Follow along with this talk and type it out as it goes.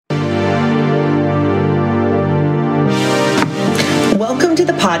Welcome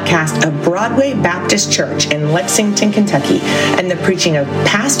to the podcast of Broadway Baptist Church in Lexington, Kentucky, and the preaching of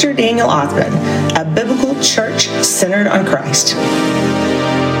Pastor Daniel Othman, a biblical church centered on Christ.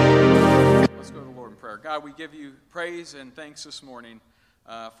 Let's go to the Lord in prayer. God, we give you praise and thanks this morning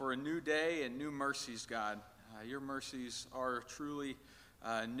for a new day and new mercies, God. Your mercies are truly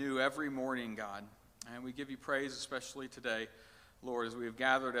new every morning, God. And we give you praise especially today, Lord, as we have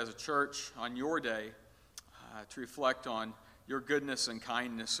gathered as a church on your day to reflect on your goodness and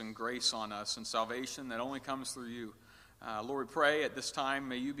kindness and grace on us and salvation that only comes through you. Lord, we pray at this time,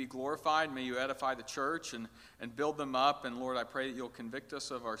 may you be glorified, may you edify the church and build them up. And Lord, I pray that you'll convict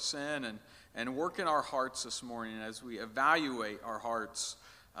us of our sin and work in our hearts this morning as we evaluate our hearts.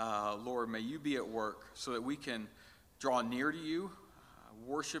 Lord, may you be at work so that we can draw near to you,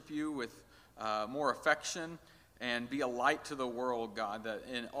 worship you with more affection, and be a light to the world, God, that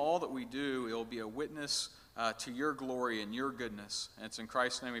in all that we do, it will be a witness to your glory and your goodness. And it's in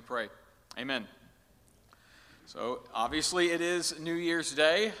Christ's name we pray. Amen. So, obviously, it is New Year's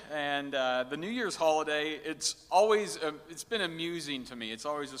Day, and the New Year's holiday, it's been amusing to me. It's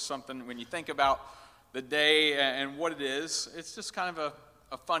always just something, when you think about the day and what it is, it's just kind of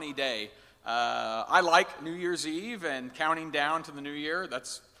a funny day. I like New Year's Eve and counting down to the new year.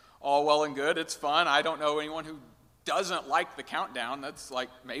 That's all well and good. It's fun. I don't know anyone who doesn't like the countdown. That's like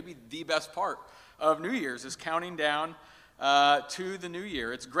maybe the best part of New Year's is counting down to the new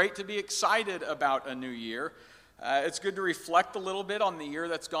year. It's great to be excited about a new year. It's good to reflect a little bit on the year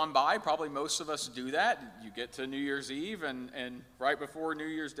that's gone by. Probably most of us do that. You get to New Year's Eve and right before New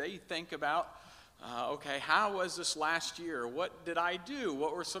Year's Day, you think about, okay, how was this last year? What did I do?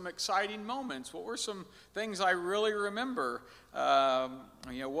 What were some exciting moments? What were some things I really remember?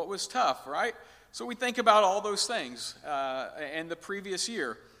 What was tough, right? So we think about all those things and the previous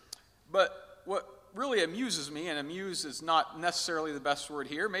year. But what really amuses me, and amuse is not necessarily the best word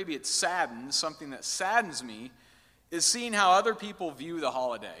here, maybe it saddens, something that saddens me, is seeing how other people view the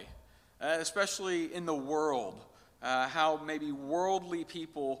holiday, especially in the world, how maybe worldly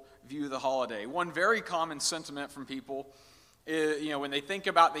people view the holiday. One very common sentiment from people is, when they think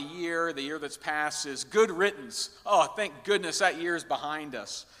about the year that's passed, is good riddance. Oh, thank goodness that year's behind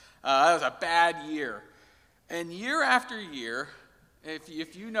us. That was a bad year. And year after year,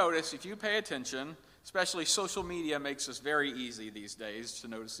 if you notice, if you pay attention, especially social media makes this very easy these days to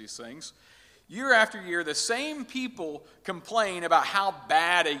notice these things. Year after year, the same people complain about how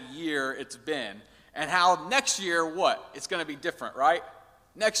bad a year it's been and how next year, what? It's going to be different, right?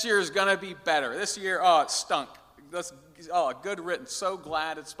 Next year is going to be better. This year, it stunk. Good riddance. So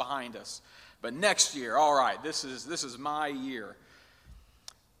glad it's behind us. But next year, all right, this is my year.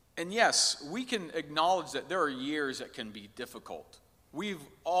 And yes, we can acknowledge that there are years that can be difficult. We've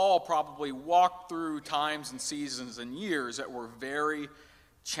all probably walked through times and seasons and years that were very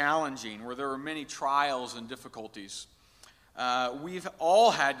challenging, where there were many trials and difficulties. We've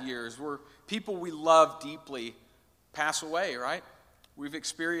all had years where people we love deeply pass away, right? We've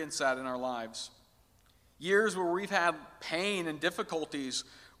experienced that in our lives. Years where we've had pain and difficulties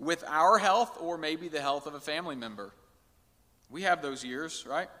with our health or maybe the health of a family member. We have those years,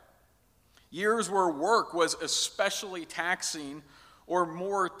 right? Years where work was especially taxing or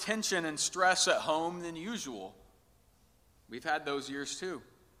more tension and stress at home than usual. We've had those years too.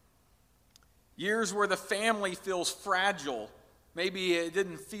 Years where the family feels fragile. Maybe it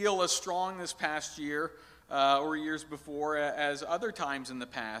didn't feel as strong this past year or years before as other times in the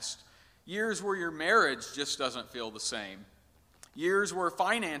past. Years where your marriage just doesn't feel the same. Years where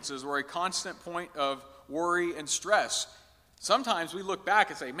finances were a constant point of worry and stress. Sometimes we look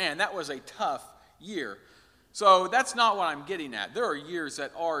back and say, man, that was a tough year. So that's not what I'm getting at. There are years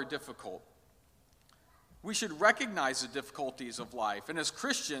that are difficult. We should recognize the difficulties of life. And as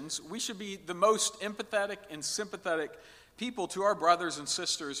Christians, we should be the most empathetic and sympathetic people to our brothers and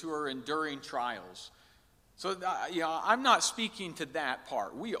sisters who are enduring trials. So, I'm not speaking to that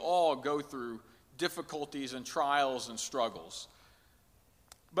part. We all go through difficulties and trials and struggles.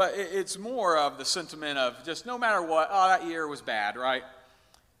 But it's more of the sentiment of just no matter what, that year was bad, right?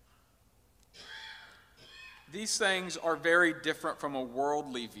 These things are very different from a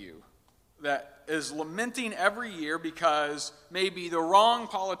worldly view that is lamenting every year because maybe the wrong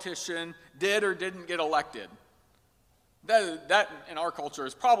politician did or didn't get elected. That in our culture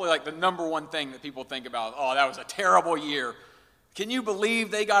is probably like the number one thing that people think about. Oh, that was a terrible year. Can you believe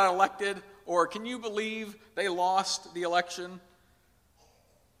they got elected? Or can you believe they lost the election?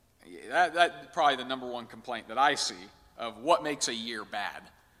 That's probably the number one complaint that I see of what makes a year bad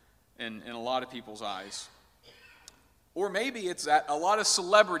in a lot of people's eyes. Or maybe it's that a lot of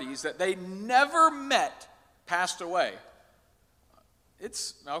celebrities that they never met passed away.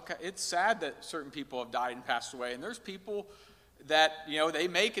 it's sad that certain people have died and passed away, and there's people that, they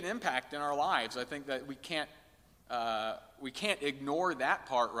make an impact in our lives. I think that we can't ignore that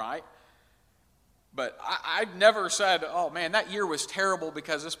part, right? But I've never said, oh man, that year was terrible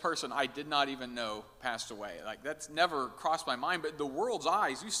because this person I did not even know passed away. Like, that's never crossed my mind. But the world's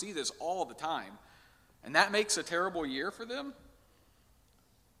eyes, you see this all the time. And that makes a terrible year for them?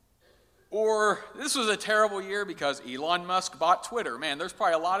 Or this was a terrible year because Elon Musk bought Twitter. Man, there's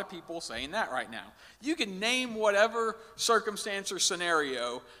probably a lot of people saying that right now. You can name whatever circumstance or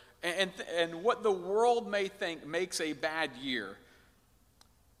scenario and what the world may think makes a bad year.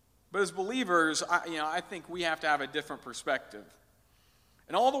 But as believers, I think we have to have a different perspective.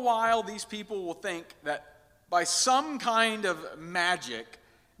 And all the while, these people will think that by some kind of magic,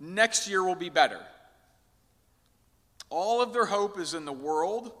 next year will be better. All of their hope is in the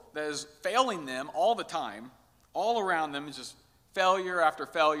world that is failing them all the time. All around them is just failure after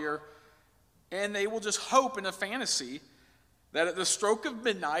failure. And they will just hope in a fantasy that at the stroke of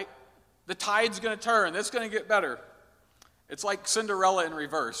midnight, the tide's going to turn. It's going to get better. It's like Cinderella in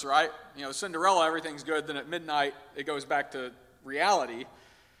reverse, right? Cinderella, everything's good. Then at midnight, it goes back to reality.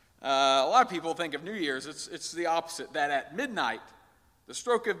 A lot of people think of New Year's. It's the opposite. That at midnight, the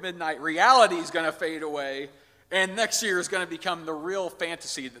stroke of midnight, reality is going to fade away. And next year is going to become the real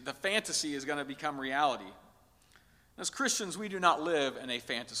fantasy. The fantasy is going to become reality. As Christians, we do not live in a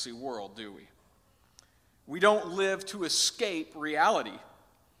fantasy world, do we? We don't live to escape reality.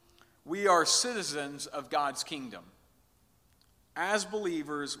 We are citizens of God's kingdom. As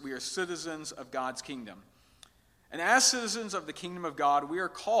believers, we are citizens of God's kingdom. And as citizens of the kingdom of God, we are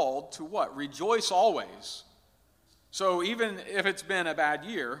called to what? Rejoice always. So even if it's been a bad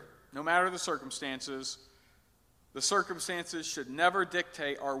year, no matter the circumstances should never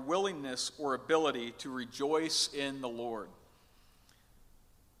dictate our willingness or ability to rejoice in the Lord.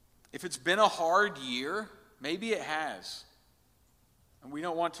 If it's been a hard year, maybe it has. And we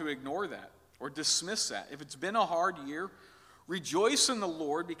don't want to ignore that or dismiss that. If it's been a hard year, rejoice in the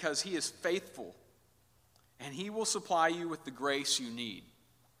Lord because He is faithful, and He will supply you with the grace you need.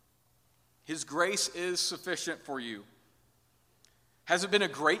 His grace is sufficient for you. Has it been a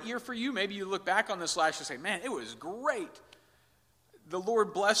great year for you? Maybe you look back on this last year and say, man, it was great. The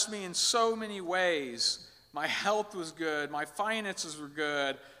Lord blessed me in so many ways. My health was good. My finances were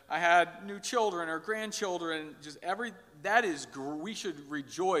good. I had new children or grandchildren. We should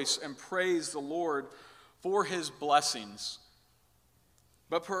rejoice and praise the Lord for His blessings.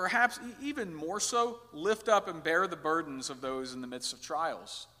 But perhaps even more so, lift up and bear the burdens of those in the midst of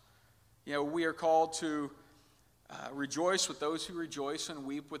trials. We are called to rejoice with those who rejoice and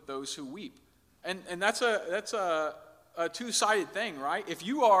weep with those who weep. And that's a two-sided thing, right? If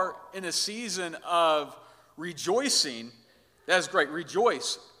you are in a season of rejoicing, that's great.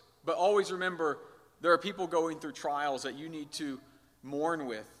 Rejoice. But always remember, there are people going through trials that you need to mourn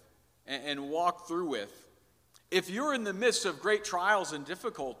with and walk through with. If you're in the midst of great trials and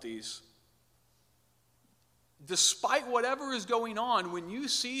difficulties, despite whatever is going on, when you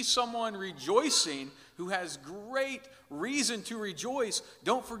see someone rejoicing who has great reason to rejoice,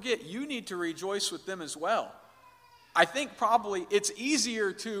 don't forget you need to rejoice with them as well. I think probably it's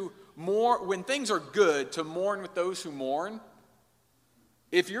easier to mourn when things are good, to mourn with those who mourn.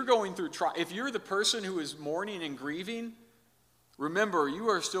 If you're going through if you're the person who is mourning and grieving, remember, you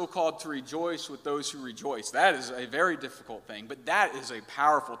are still called to rejoice with those who rejoice. That is a very difficult thing, but that is a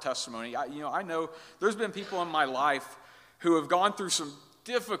powerful testimony. I know there's been people in my life who have gone through some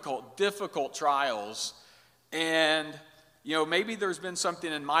difficult trials, and maybe there's been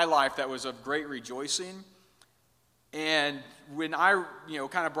something in my life that was of great rejoicing. And when I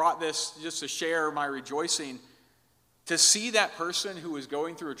kind of brought this just to share my rejoicing, to see that person who was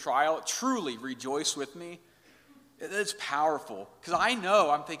going through a trial truly rejoice with me, it's powerful, because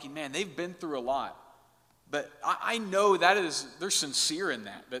I'm thinking, man, they've been through a lot. But I know they're sincere in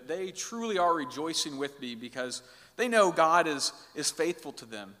that they truly are rejoicing with me because they know God is faithful to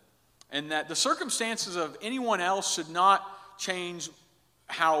them. And that the circumstances of anyone else should not change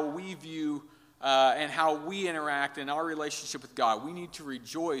how we view and how we interact in our relationship with God. We need to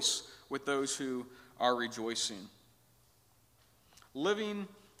rejoice with those who are rejoicing. Living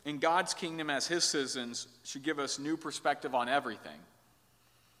in God's kingdom as His citizens should give us new perspective on everything.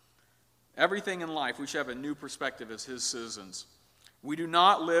 Everything in life, we should have a new perspective as His citizens. We do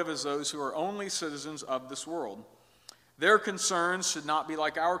not live as those who are only citizens of this world. Their concerns should not be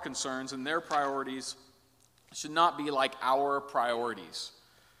like our concerns, and their priorities should not be like our priorities.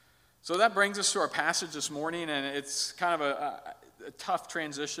 So that brings us to our passage this morning, and it's kind of tough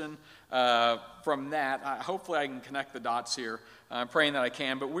transition from that. Hopefully I can connect the dots here. I'm praying that I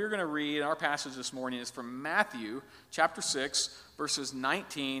can. But we're going to read, our passage this morning is from Matthew chapter 6, verses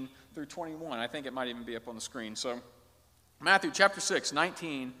 19 through 21. I think it might even be up on the screen. So Matthew chapter 6,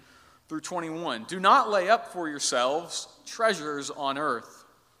 19 through 21. Do not lay up for yourselves treasures on earth,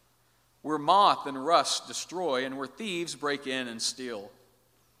 where moth and rust destroy, and where thieves break in and steal.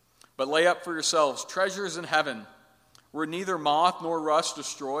 But lay up for yourselves treasures in heaven, where neither moth nor rust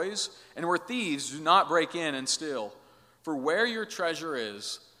destroys, and where thieves do not break in and steal. For where your treasure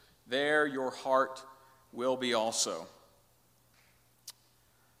is, there your heart will be also.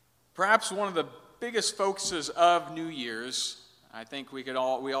 Perhaps one of the biggest focuses of New Year's, I think we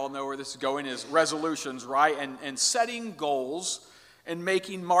all know where this is going, is resolutions, right? And setting goals and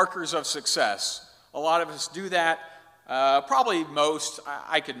making markers of success. A lot of us do that. Probably most,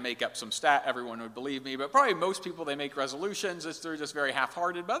 I could make up some stat, everyone would believe me, but probably most people, they make resolutions, they're just very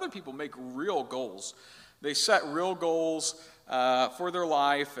half-hearted, but other people make real goals. They set real goals for their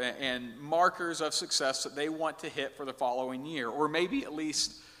life and markers of success that they want to hit for the following year, or maybe at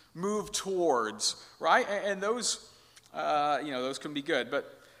least move towards, right? And those, those can be good,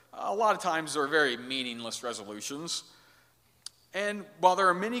 but a lot of times they're very meaningless resolutions. And while there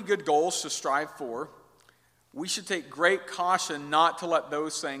are many good goals to strive for, we should take great caution not to let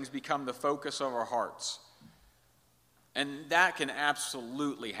those things become the focus of our hearts. And that can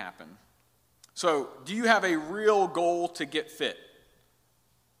absolutely happen. So, do you have a real goal to get fit?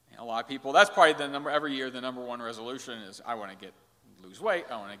 A lot of people, that's probably every year the number one resolution is, I want to lose weight,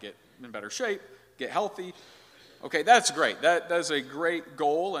 I want to get in better shape, get healthy. Okay, that's great. That is a great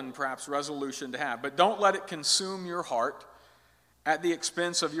goal and perhaps resolution to have. But don't let it consume your heart at the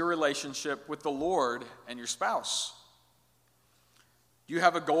expense of your relationship with the Lord and your spouse. Do you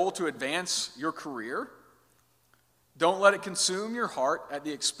have a goal to advance your career? Don't let it consume your heart at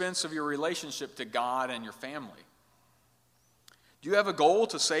the expense of your relationship to God and your family. Do you have a goal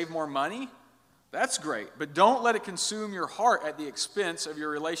to save more money? That's great, but don't let it consume your heart at the expense of your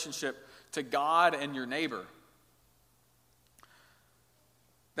relationship to God and your neighbor.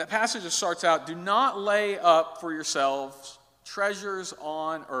 That passage starts out, do not lay up for yourselves treasures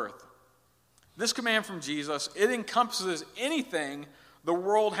on earth. This command from Jesus, it encompasses anything the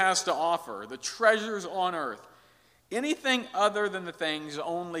world has to offer, the treasures on earth. Anything other than the things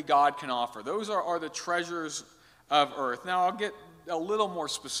only God can offer. Those are the treasures of earth. Now, I'll get a little more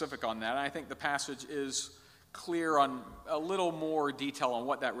specific on that. I think the passage is clear on a little more detail on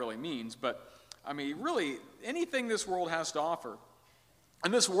what that really means. But, I mean, really, anything this world has to offer.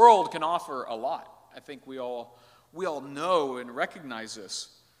 And this world can offer a lot. I think we all know and recognize this.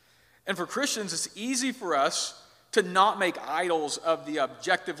 And for Christians, it's easy for us to not make idols of the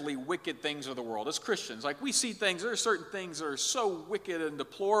objectively wicked things of the world. As Christians, like we see things, there are certain things that are so wicked and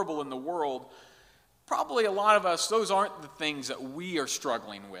deplorable in the world. Probably a lot of us, those aren't the things that we are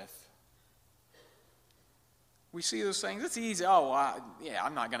struggling with. We see those things, it's easy.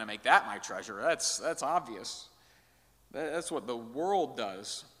 I'm not going to make that my treasure. That's obvious. That's what the world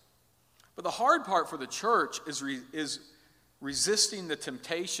does. But the hard part for the church is resisting the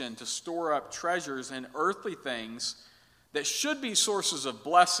temptation to store up treasures in earthly things that should be sources of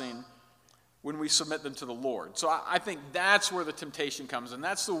blessing when we submit them to the Lord. So I think that's where the temptation comes, and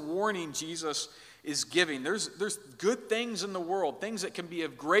that's the warning Jesus is giving. There's good things in the world, things that can be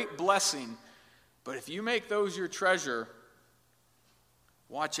of great blessing, but if you make those your treasure,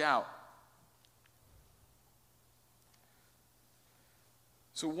 watch out.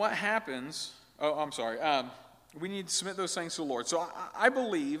 So what happens, we need to submit those things to the Lord. So I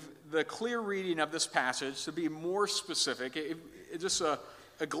believe the clear reading of this passage, to be more specific, just a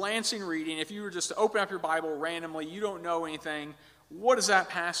glancing reading, if you were just to open up your Bible randomly, you don't know anything, what does that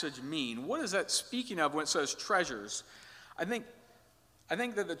passage mean? What is that speaking of when it says treasures? I think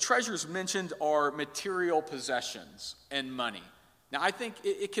that the treasures mentioned are material possessions and money. Now I think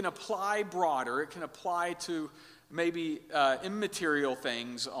it can apply broader, it can apply to maybe immaterial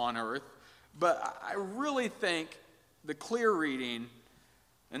things on earth, but I really think the clear reading,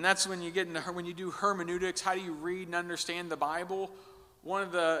 and that's when you do hermeneutics, how do you read and understand the Bible? One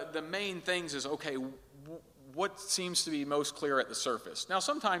of the main things is, okay, what seems to be most clear at the surface? Now,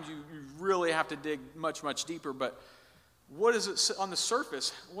 sometimes you really have to dig much, much deeper, but what is it on the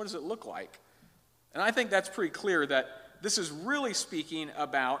surface? What does it look like? And I think that's pretty clear that this is really speaking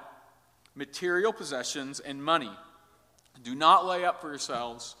about material possessions and money. Do not lay up for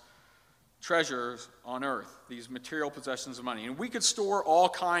yourselves treasures on earth, these material possessions of money. And we could store all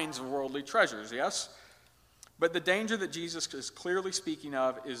kinds of worldly treasures, yes? But the danger that Jesus is clearly speaking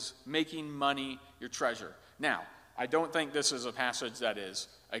of is making money your treasure. Now, I don't think this is a passage that is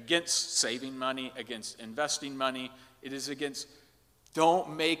against saving money, against investing money. It is against,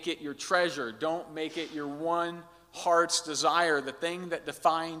 don't make it your treasure. Don't make it your one heart's desire, the thing that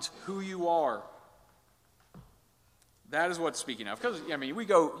defines who you are. That is what it's speaking of. Because,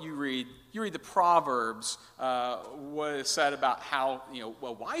 you read the Proverbs, what is said about how,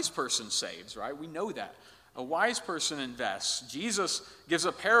 a wise person saves, right? We know that. A wise person invests. Jesus gives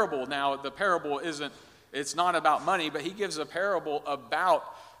a parable. Now, the parable it's not about money, but he gives a parable about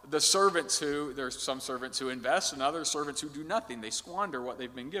the servants there's some servants who invest and other servants who do nothing. They squander what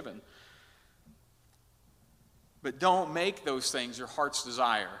they've been given. But don't make those things your heart's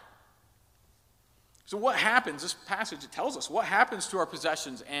desire. So what happens, this passage it tells us, what happens to our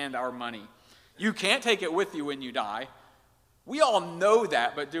possessions and our money? You can't take it with you when you die. We all know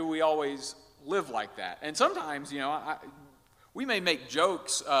that, but do we always live like that? And sometimes, we may make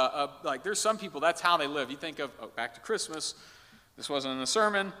jokes, like there's some people, that's how they live. You think of, back to Christmas, this wasn't in the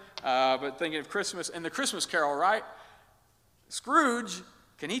sermon, but thinking of Christmas, and the Christmas Carol, right? Scrooge,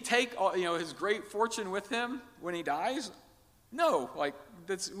 can he take his great fortune with him when he dies? No,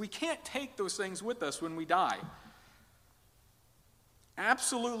 we can't take those things with us when we die.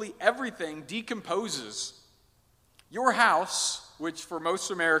 Absolutely everything decomposes. Your house, which for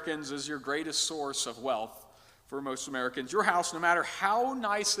most Americans is your greatest source of wealth, for most Americans, your house, no matter how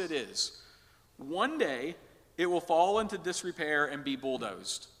nice it is, one day it will fall into disrepair and be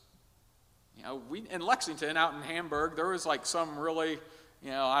bulldozed. In Lexington, out in Hamburg, there was some really,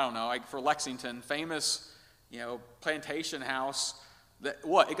 for Lexington, famous plantation house that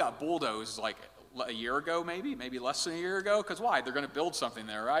it got bulldozed a year ago, maybe less than a year ago. Because why? They're going to build something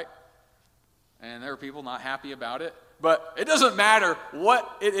there, right? And there are people not happy about it. But it doesn't matter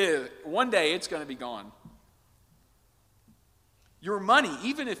what it is. One day it's going to be gone. Your money,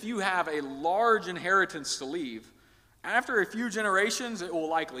 even if you have a large inheritance to leave, after a few generations it will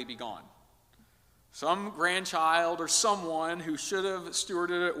likely be gone. Some grandchild or someone who should have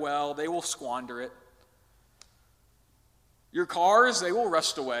stewarded it well, they will squander it. Your cars, they will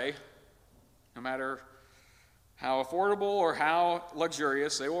rust away. No matter how affordable or how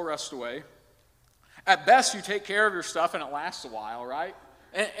luxurious, they will rust away. At best, you take care of your stuff and it lasts a while, right?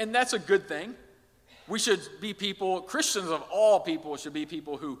 And that's a good thing. We should be people, Christians of all people should be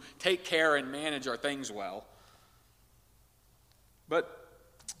people who take care and manage our things well. But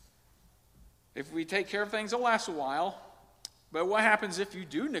if we take care of things, it'll last a while. But what happens if you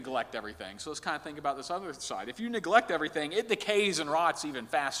do neglect everything? So let's kind of think about this other side. If you neglect everything, it decays and rots even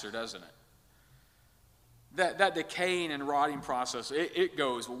faster, doesn't it? That decaying and rotting process, it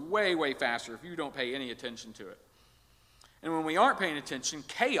goes way, way faster if you don't pay any attention to it. And when we aren't paying attention,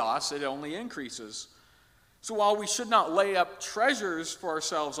 chaos, it only increases. So while we should not lay up treasures for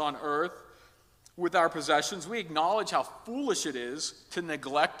ourselves on earth with our possessions, we acknowledge how foolish it is to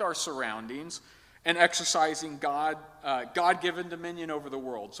neglect our surroundings and exercising God-given dominion over the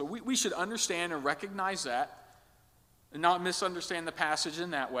world. So we should understand and recognize that and not misunderstand the passage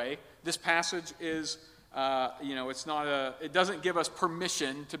in that way. This passage is, it doesn't give us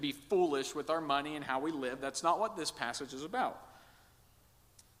permission to be foolish with our money and how we live. That's not what this passage is about.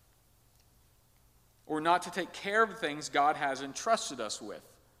 Or not to take care of the things God has entrusted us with.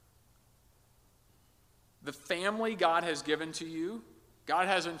 The family God has given to you, God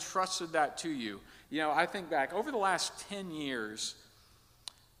has entrusted that to you. I think back, over the last 10 years,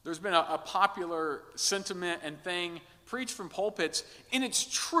 there's been a popular sentiment and thing preached from pulpits, and it's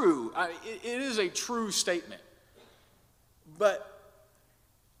true. It is a true statement. But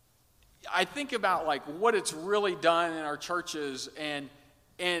I think about what it's really done in our churches, and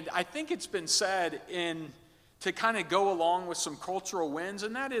I think it's been said to kind of go along with some cultural winds,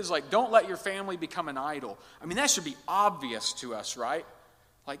 and that is don't let your family become an idol. That should be obvious to us, right?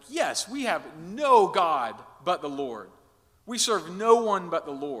 Yes, we have no God but the Lord. We serve no one but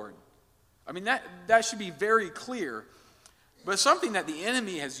the Lord. That should be very clear. But something that the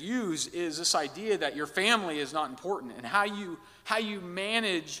enemy has used is this idea that your family is not important, and how you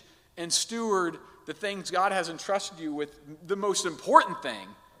manage and steward the things God has entrusted you with, the most important thing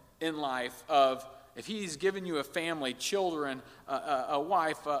in life of if he's given you a family, children, a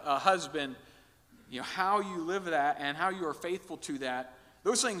wife, a husband, how you live that and how you are faithful to that,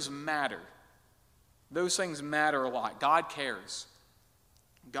 those things matter. Those things matter a lot. God cares.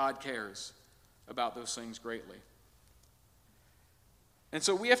 God cares about those things greatly. And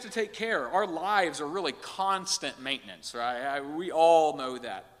so we have to take care. Our lives are really constant maintenance, right? We all know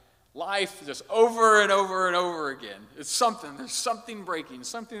that. Life just over and over and over again. There's something breaking,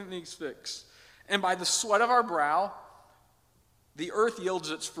 something that needs fixed. And by the sweat of our brow, the earth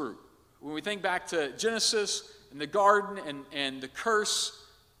yields its fruit. When we think back to Genesis, in the garden, and the curse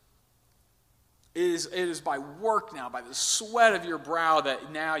it is by work now, by the sweat of your brow,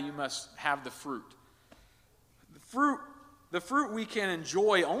 that now you must have the fruit. The fruit we can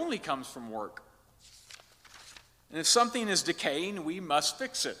enjoy only comes from work. And if something is decaying, we must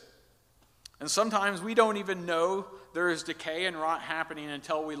fix it. And sometimes we don't even know there is decay and rot happening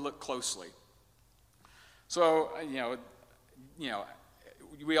until we look closely. So,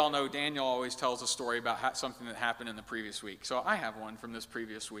 we all know Daniel always tells a story about something that happened in the previous week. So I have one from this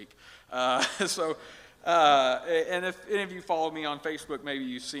previous week. And if any of you follow me on Facebook, maybe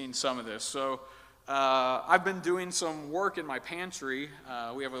you've seen some of this. So I've been doing some work in my pantry.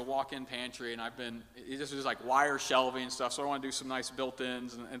 We have a walk-in pantry, and this is like wire shelving and stuff, so I want to do some nice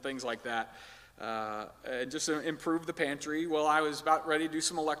built-ins and things like that. And just to improve the pantry. Well, I was about ready to do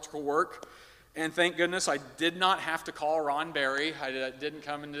some electrical work, and thank goodness I did not have to call Ron Berry. I didn't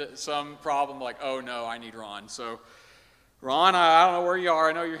come into some problem like, oh no, I need Ron. So, Ron, I don't know where you are.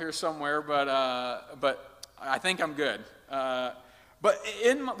 I know you're here somewhere, but I think I'm good. But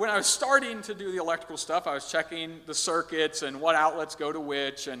when I was starting to do the electrical stuff, I was checking the circuits and what outlets go to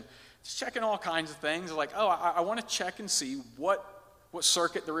which, and just checking all kinds of things. Like, I want to check and see what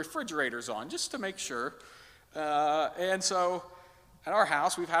circuit the refrigerator's on, just to make sure. And so, at our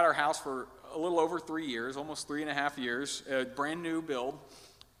house, we've had our house for a little over 3 years, almost 3.5 years, a brand new build,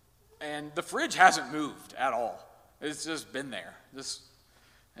 and the fridge hasn't moved at all. It's just been there.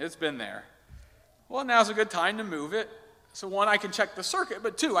 It's been there. Well, now's a good time to move it. So one, I can check the circuit,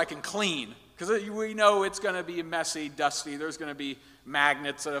 but two, I can clean, because we know it's going to be messy, dusty. There's going to be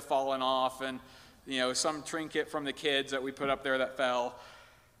magnets that have fallen off, and some trinket from the kids that we put up there that fell.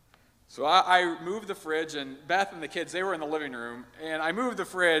 So I moved the fridge, and Beth and the kids, they were in the living room, and I moved the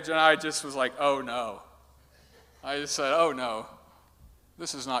fridge, and I just was like, oh no. I just said, oh no,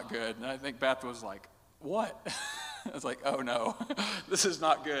 this is not good. And I think Beth was like, what? I was like, oh no, this is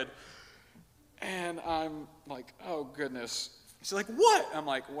not good. And I'm like, oh goodness. She's like, what? I'm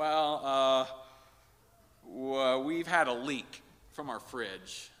like, well, we've had a leak from our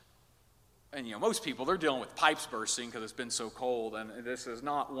fridge. And most people, they're dealing with pipes bursting because it's been so cold, and this is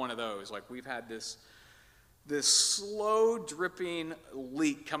not one of those. Like, we've had this slow dripping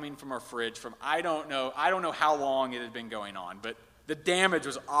leak coming from our fridge from I don't know how long it had been going on, but the damage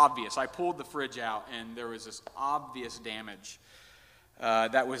was obvious. I pulled the fridge out, and there was this obvious damage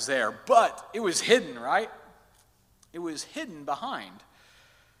that was there, but it was hidden, right? It was hidden behind.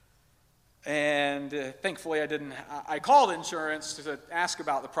 And thankfully I called insurance to ask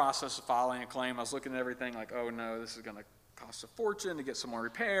about the process of filing a claim. I was looking at everything like, oh no, this is going to cost a fortune to get someone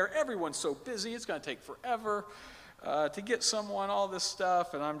repair. Everyone's so busy, it's going to take forever to get someone all this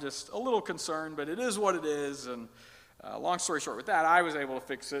stuff. And I'm just a little concerned, but it is what it is. And long story short with that, I was able to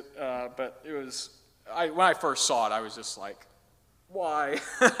fix it. But it was, when I first saw it, I was just like, why?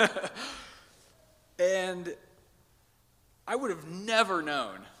 And I would have never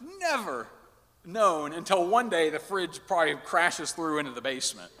known until one day the fridge probably crashes through into the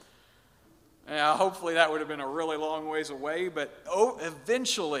basement. Hopefully that would have been a really long ways away, but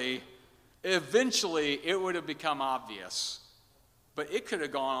eventually it would have become obvious. But it could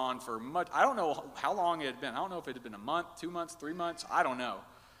have gone on for much. I don't know how long it had been. I don't know if it had been a month, 2 months, 3 months. I don't know.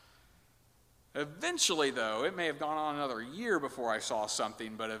 Eventually, though, it may have gone on another year before I saw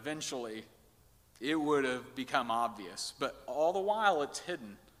something, but eventually it would have become obvious. But all the while, it's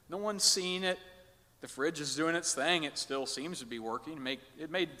hidden. No one's seen it. The fridge is doing its thing. It still seems to be working.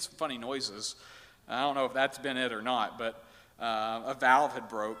 It made some funny noises. I don't know if that's been it or not, but a valve had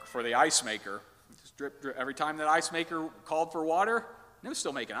broke for the ice maker. Just drip. Every time that ice maker called for water, it was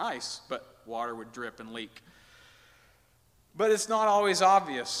still making ice, but water would drip and leak. But it's not always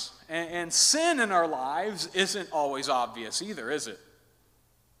obvious. And sin in our lives isn't always obvious either, is it?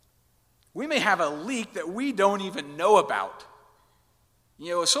 We may have a leak that we don't even know about.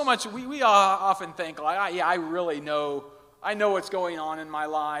 So much, we often think, like, I really know, I know what's going on in my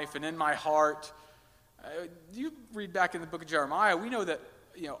life and in my heart. You read back in the book of Jeremiah, we know that,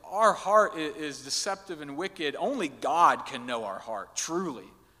 our heart is deceptive and wicked. Only God can know our heart, truly.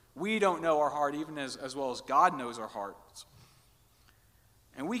 We don't know our heart even as well as God knows our hearts.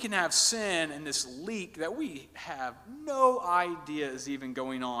 And we can have sin and this leak that we have no idea is even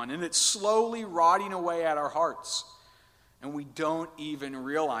going on. And it's slowly rotting away at our hearts. And we don't even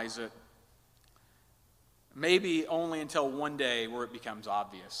realize it. Maybe only until one day where it becomes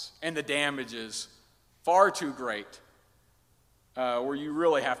obvious. And the damage is far too great. Where you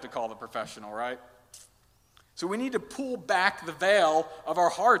really have to call the professional, right? So we need to pull back the veil of our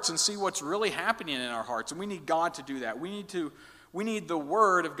hearts and see what's really happening in our hearts. And we need God to do that. We need to We need the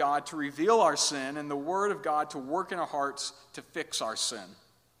Word of God to reveal our sin and the Word of God to work in our hearts to fix our sin.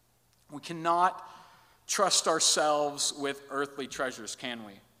 We cannot trust ourselves with earthly treasures, can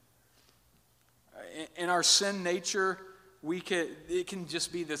we? In our sin nature, it can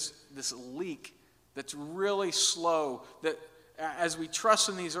just be this leak that's really slow, that as we trust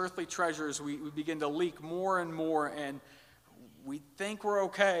in these earthly treasures, we begin to leak more and more, and we think we're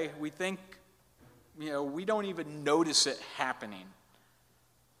okay. We think, we don't even notice it happening.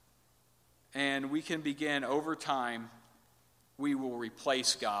 And we can begin, over time, we will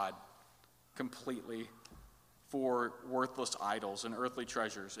replace God completely for worthless idols and earthly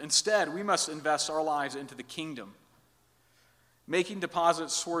treasures. Instead, we must invest our lives into the kingdom, making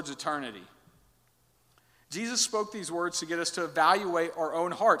deposits towards eternity. Jesus spoke these words to get us to evaluate our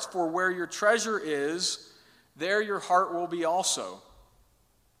own hearts. For where your treasure is, there your heart will be also.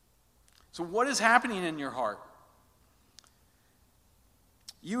 So what is happening in your heart?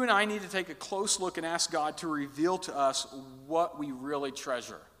 You and I need to take a close look and ask God to reveal to us what we really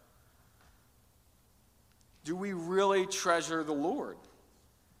treasure. Do we really treasure the Lord?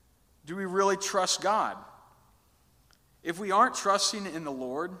 Do we really trust God? If we aren't trusting in the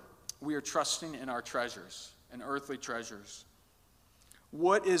Lord, we are trusting in our treasures, in earthly treasures.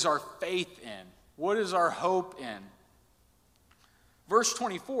 What is our faith in? What is our hope in? Verse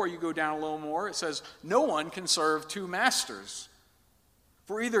 24, you go down a little more, it says, no one can serve two masters.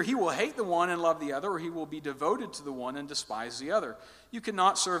 For either he will hate the one and love the other, or he will be devoted to the one and despise the other. You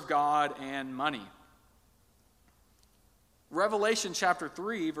cannot serve God and money. Revelation chapter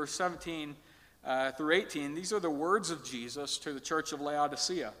 3, verse 17 through 18, these are the words of Jesus to the church of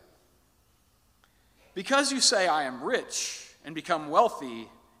Laodicea. Because you say, I am rich and become wealthy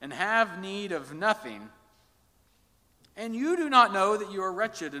and have need of nothing, and you do not know that you are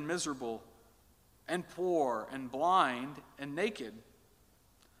wretched and miserable and poor and blind and naked,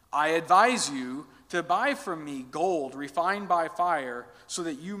 I advise you to buy from me gold refined by fire so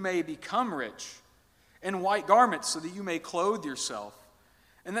that you may become rich, and white garments so that you may clothe yourself,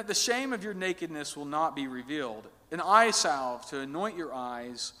 and that the shame of your nakedness will not be revealed, an eye salve to anoint your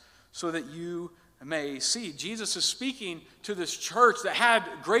eyes so that you may see. Jesus is speaking to this church that had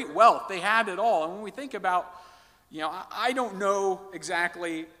great wealth. They had it all. And when we think about, I don't know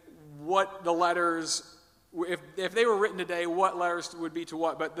exactly what the letters, if they were written today, what letters would be to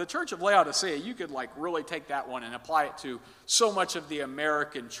what. But the church of Laodicea, you could really take that one and apply it to so much of the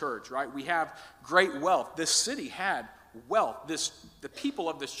American church, right? We have great wealth. This city had wealth. The people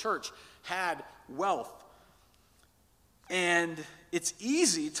of this church had wealth. And it's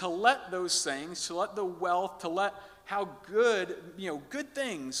easy to let those things, to let the wealth, to let how good, good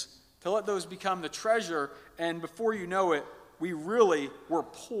things, to let those become the treasure. And before you know it, we're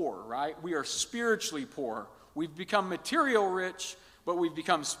poor, right? We are spiritually poor. We've become material rich, but we've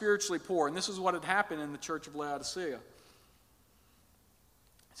become spiritually poor. And this is what had happened in the church of Laodicea. It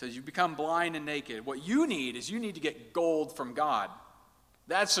says you become blind and naked. What you need is to get gold from God.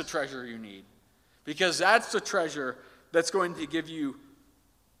 That's the treasure you need. Because that's the treasure that's going to give you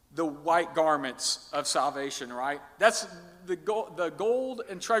the white garments of salvation, right? That's the gold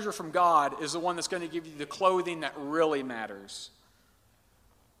and treasure from God is the one that's going to give you the clothing that really matters.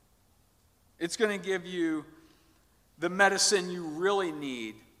 It's going to give you the medicine you really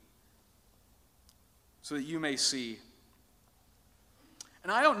need so that you may see.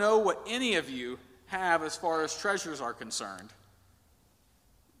 And I don't know what any of you have as far as treasures are concerned.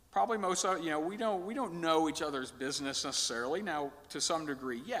 Probably most of we don't know each other's business necessarily. Now, to some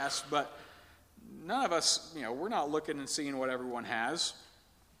degree, yes, but none of us, we're not looking and seeing what everyone has.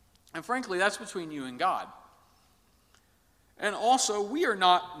 And frankly, that's between you and God. And also, we are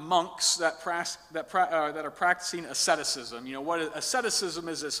not monks that are practicing asceticism. What asceticism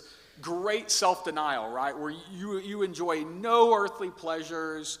is, this great self-denial, right? Where you enjoy no earthly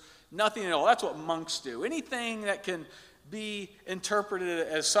pleasures, nothing at all. That's what monks do. Anything that can be interpreted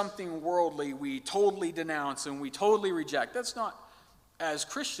as something worldly, we totally denounce and we totally reject. That's not, as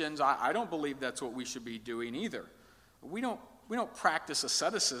Christians, I don't believe that's what we should be doing either. We don't practice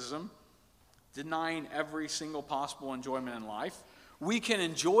asceticism, denying every single possible enjoyment in life. We can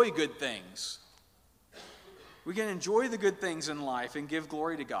enjoy good things. We can enjoy the good things in life and give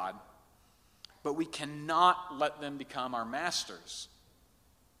glory to God, but we cannot let them become our masters.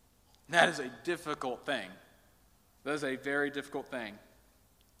 That is a difficult thing. That is a very difficult thing.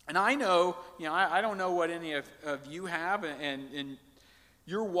 And I know, I don't know what any of you have and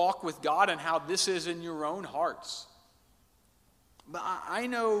your walk with God and how this is in your own hearts. But I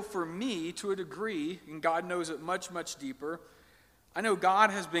know for me, to a degree, and God knows it much, much deeper, I know God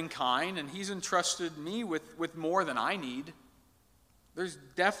has been kind and He's entrusted me with more than I need. There's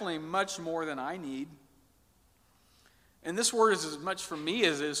definitely much more than I need. And this word is as much for me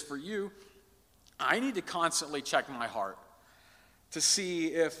as it is for you. I need to constantly check my heart to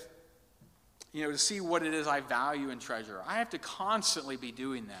see to see what it is I value and treasure. I have to constantly be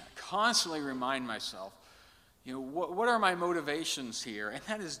doing that, constantly remind myself, what are my motivations here? And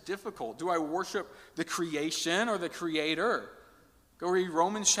that is difficult. Do I worship the creation or the Creator? Go read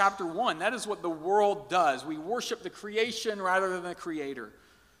Romans chapter 1. That is what the world does. We worship the creation rather than the Creator.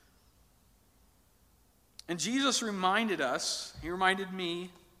 And Jesus reminded us, he reminded me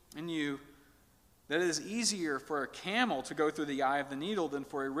and you, that it is easier for a camel to go through the eye of the needle than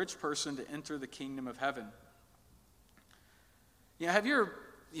for a rich person to enter the kingdom of heaven.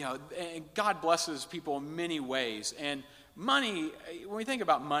 God blesses people in many ways. And money, when we think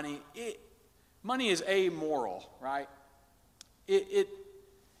about money, money is amoral, right? It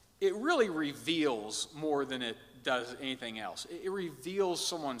really reveals more than it does anything else. It reveals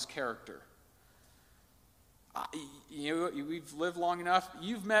someone's character. We've lived long enough.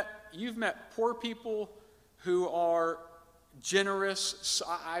 You've met poor people who are generous.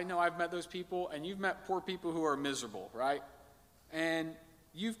 I know I've met those people, and you've met poor people who are miserable, right? And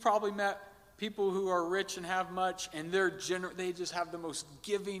you've probably met people who are rich and have much, and they just have the most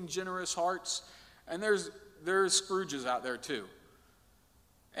giving, generous hearts. And there's Scrooges out there too.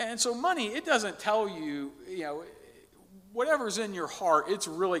 And so money, it doesn't tell you, whatever's in your heart, it's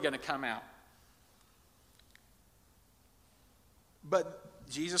really going to come out. But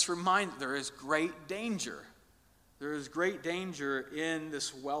Jesus reminded there is great danger. There is great danger in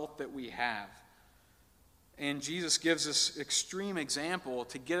this wealth that we have. And Jesus gives us extreme example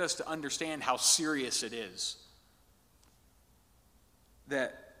to get us to understand how serious it is.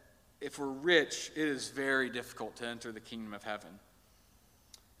 That if we're rich, it is very difficult to enter the kingdom of heaven.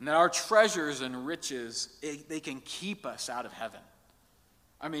 And that our treasures and riches, they can keep us out of heaven.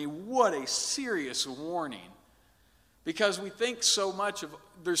 I mean, what a serious warning. Because we think so much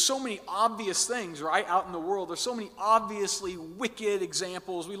there's so many obvious things, right, out in the world. There's so many obviously wicked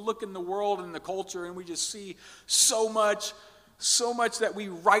examples. We look in the world and the culture and we just see so much that we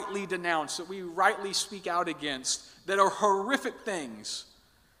rightly denounce, that we rightly speak out against, that are horrific things.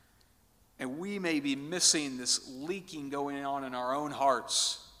 And we may be missing this leaking going on in our own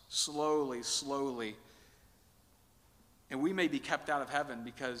hearts, slowly. And we may be kept out of heaven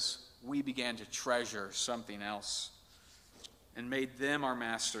because we began to treasure something else and made them our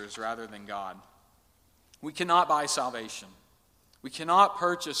masters rather than God. We cannot buy salvation. We cannot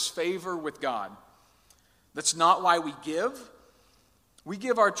purchase favor with God. That's not why we give. We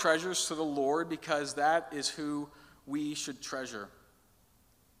give our treasures to the Lord because that is who we should treasure.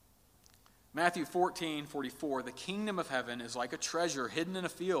 Matthew 14:44, the kingdom of heaven is like a treasure hidden in a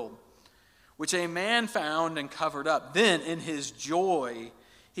field, which a man found and covered up. Then in his joy,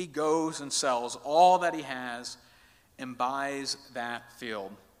 he goes and sells all that he has and buys that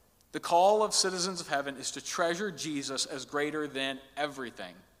field. The call of citizens of heaven is to treasure Jesus as greater than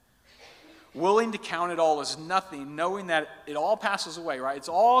everything. Willing to count it all as nothing, knowing that it all passes away, right? It's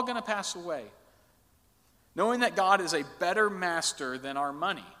all going to pass away. Knowing that God is a better master than our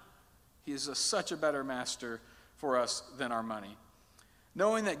money. He is such a better master for us than our money.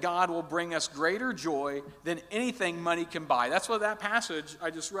 Knowing that God will bring us greater joy than anything money can buy. That's what that passage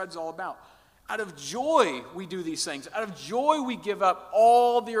I just read is all about. Out of joy we do these things. Out of joy we give up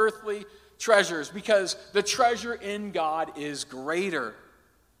all the earthly treasures because the treasure in God is greater.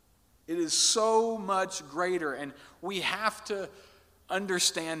 It is so much greater, and we have to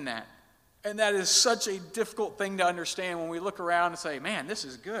understand that. And that is such a difficult thing to understand when we look around and say, man, this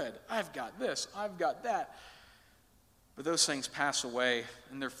is good. I've got this. I've got that. But those things pass away,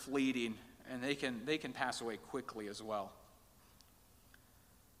 and they're fleeting, and they can pass away quickly as well.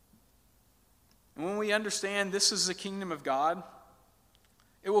 And when we understand this is the kingdom of God,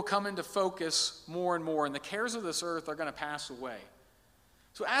 it will come into focus more and more, and the cares of this earth are going to pass away.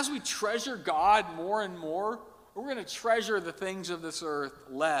 So as we treasure God more and more, we're going to treasure the things of this earth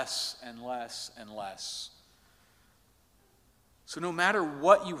less and less and less. So no matter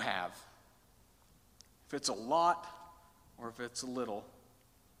what you have, if it's a lot or if it's a little,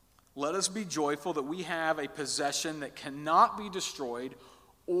 let us be joyful that we have a possession that cannot be destroyed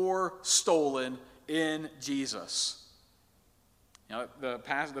or stolen in Jesus.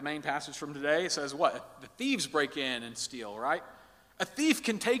 The main passage from today says what? The thieves break in and steal, right? A thief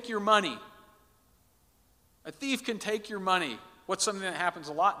can take your money. A thief can take your money. What's something that happens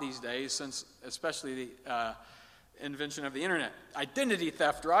a lot these days, since especially the invention of the internet? Identity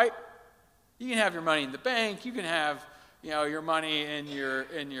theft, right? You can have your money in the bank. You can have your money in your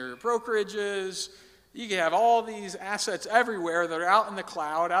brokerages. You can have all these assets everywhere that are out in the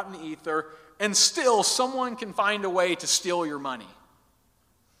cloud, out in the ether, and still someone can find a way to steal your money.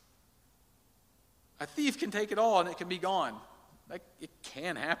 A thief can take it all and it can be gone. It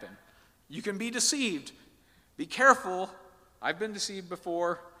can happen. You can be deceived. Be careful. I've been deceived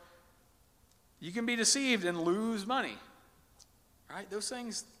before. You can be deceived and lose money. Right? Those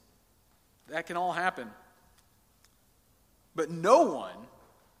things, that can all happen. But no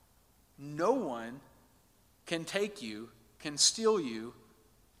one can take you, can steal you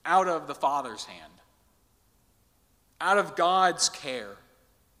out of the Father's hand, out of God's care.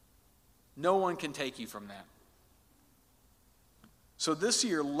 No one can take you from that. So this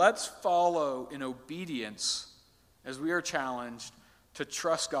year, let's follow in obedience as we are challenged to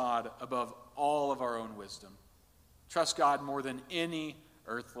trust God above all of our own wisdom. Trust God more than any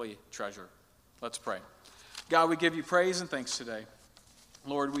earthly treasure. Let's pray. God, we give you praise and thanks today.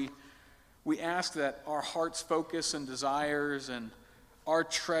 Lord, we ask that our heart's focus and desires and our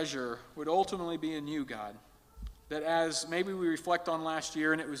treasure would ultimately be in you, God. That as maybe we reflect on last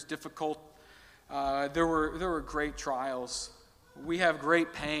year and it was difficult, there were great trials. We have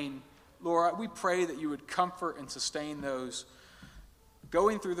great pain. Lord, we pray that you would comfort and sustain those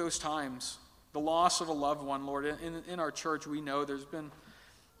going through those times. The loss of a loved one, Lord. In our church, we know there's been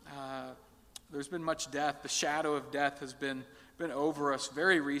much death. The shadow of death has been over us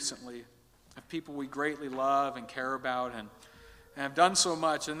very recently of people we greatly love and care about and have done so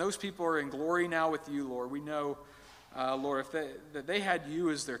much. And those people are in glory now with you, Lord. We know, Lord, that they had you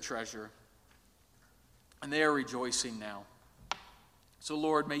as their treasure. And they are rejoicing now. So,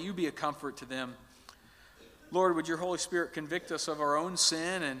 Lord, may you be a comfort to them. Lord, would your Holy Spirit convict us of our own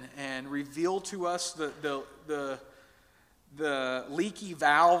sin and reveal to us the leaky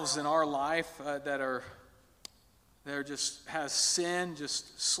valves in our life that just has sin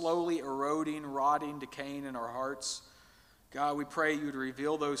just slowly eroding, rotting, decaying in our hearts. God, we pray you to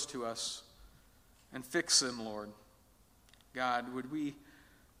reveal those to us and fix them, Lord. God, would we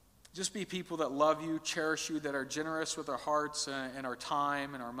just be people that love you, cherish you, that are generous with our hearts and our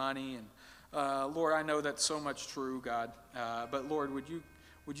time and our money. And Lord, I know that's so much true, God. But Lord,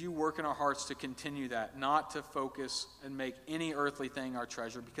 would you work in our hearts to continue that, not to focus and make any earthly thing our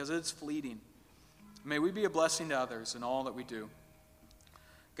treasure, because it's fleeting. May we be a blessing to others in all that we do.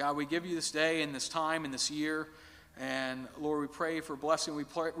 God, we give you this day and this time and this year. And Lord, we pray for blessing. We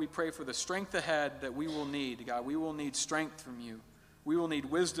pray for the strength ahead that we will need. God, we will need strength from you. We will need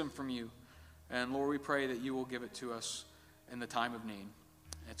wisdom from you. And Lord, we pray that you will give it to us in the time of need.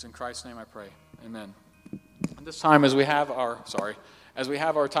 It's in Christ's name I pray. Amen. At this time, as we have our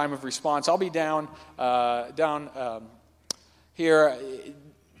time of response, I'll be down here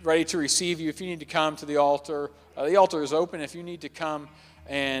ready to receive you. If you need to come to the altar is open. If you need to come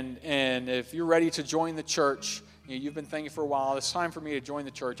and if you're ready to join the church, you've been thinking for a while, it's time for me to join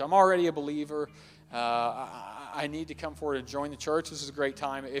the church. I'm already a believer. I need to come forward and join the church. This is a great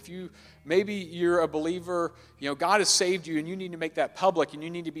time. If maybe you're a believer, God has saved you and you need to make that public and you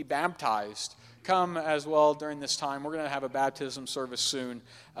need to be baptized, come as well during this time. We're going to have a baptism service soon.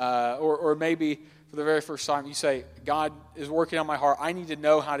 Or maybe for the very first time you say, God is working on my heart. I need to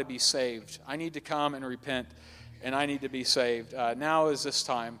know how to be saved. I need to come and repent and I need to be saved. Now is this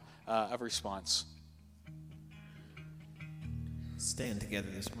time of response. Stand together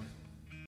this morning.